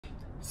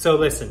So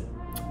listen,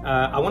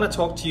 I want to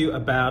talk to you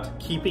about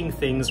keeping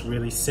things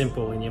really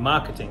simple in your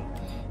marketing.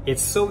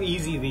 It's so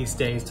easy these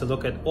days to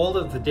look at all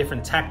of the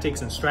different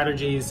tactics and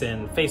strategies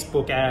and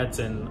Facebook ads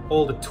and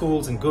all the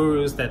tools and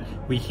gurus that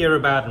we hear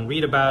about and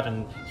read about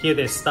and hear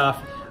their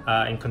stuff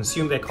and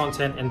consume their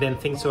content, and then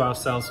think to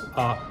ourselves,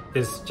 oh,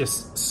 there's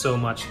just so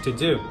much to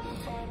do.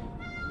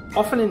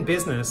 Often in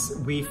business,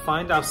 we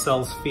find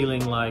ourselves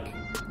feeling like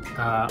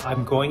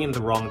I'm going in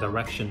the wrong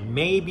direction.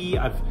 Maybe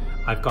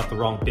I've got the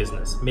wrong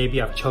business.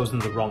 Maybe I've chosen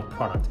the wrong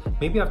product.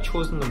 Maybe I've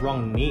chosen the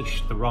wrong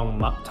niche, the wrong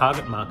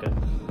target market.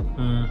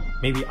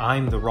 Maybe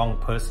I'm the wrong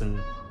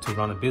person to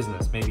run a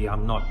business. Maybe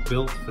I'm not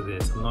built for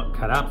this. I'm not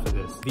cut out for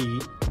this.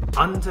 The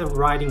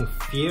underwriting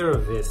fear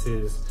of this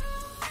is,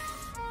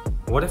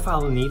 what if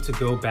I'll need to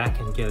go back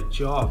and get a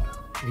job?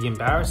 The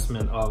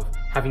embarrassment of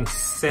having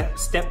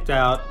stepped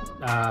out,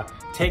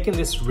 taken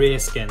this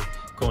risk and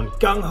gone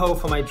gung-ho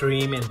for my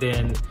dream, and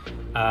then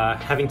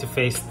having to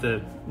face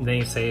the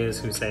naysayers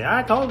who say,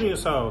 I told you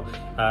so.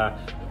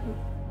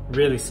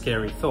 Really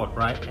scary thought,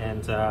 right?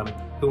 And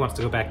who wants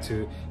to go back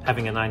to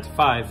having a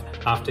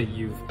 9-to-5 after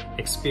you've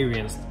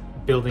experienced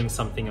building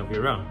something of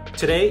your own?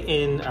 Today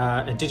in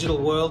a digital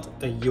world,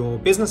 your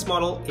business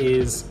model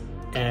is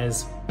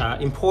as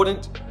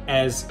important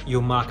as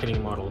your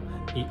marketing model.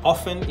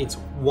 Often it's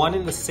one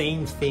and the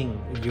same thing.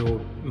 Your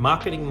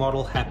marketing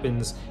model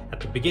happens at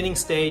the beginning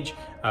stage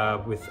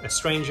with a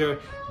stranger,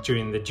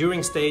 during the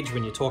during stage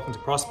when you're talking to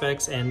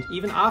prospects, and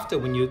even after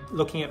when you're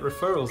looking at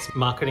referrals.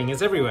 Marketing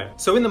is everywhere.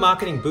 So in the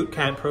marketing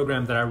bootcamp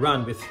program that I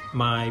run with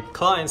my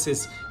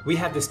clients, we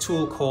have this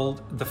tool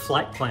called the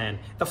flight plan.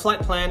 The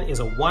flight plan is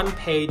a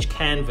one-page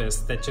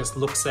canvas that just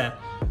looks at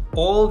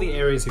all the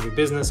areas of your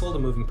business, all the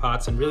moving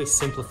parts, and really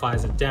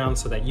simplifies it down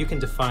so that you can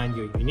define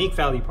your unique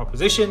value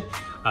proposition,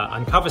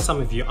 uncover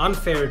some of your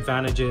unfair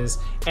advantages,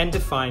 and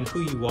define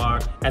who you are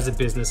as a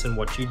business and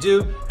what you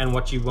do and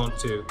what you won't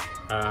do.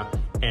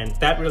 And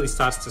that really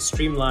starts to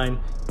streamline,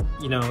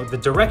 the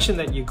direction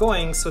that you're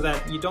going, so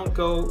that you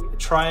don't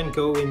try and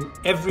go in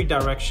every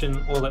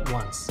direction all at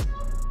once.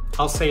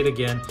 I'll say it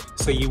again,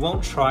 so you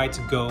won't try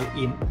to go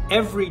in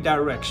every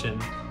direction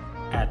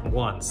at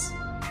once.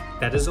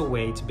 That is a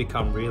way to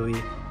become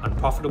really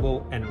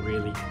unprofitable and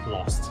really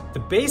lost. The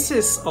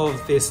basis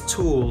of this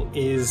tool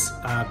is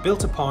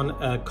built upon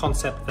a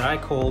concept that I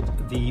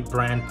called the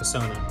brand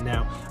persona.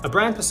 Now, a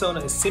brand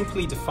persona is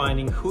simply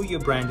defining who your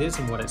brand is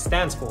and what it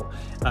stands for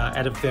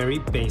at a very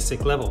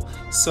basic level.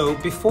 So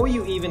before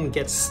you even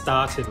get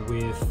started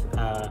with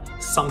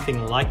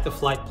something like the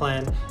flight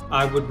plan,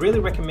 I would really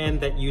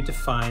recommend that you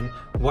define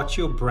what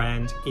your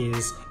brand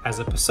is as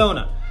a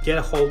persona. Get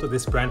a hold of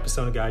this brand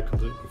persona guide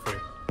completely free.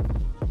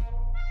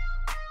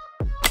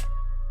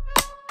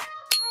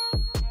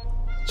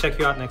 Check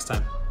you out next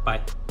time.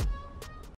 Bye.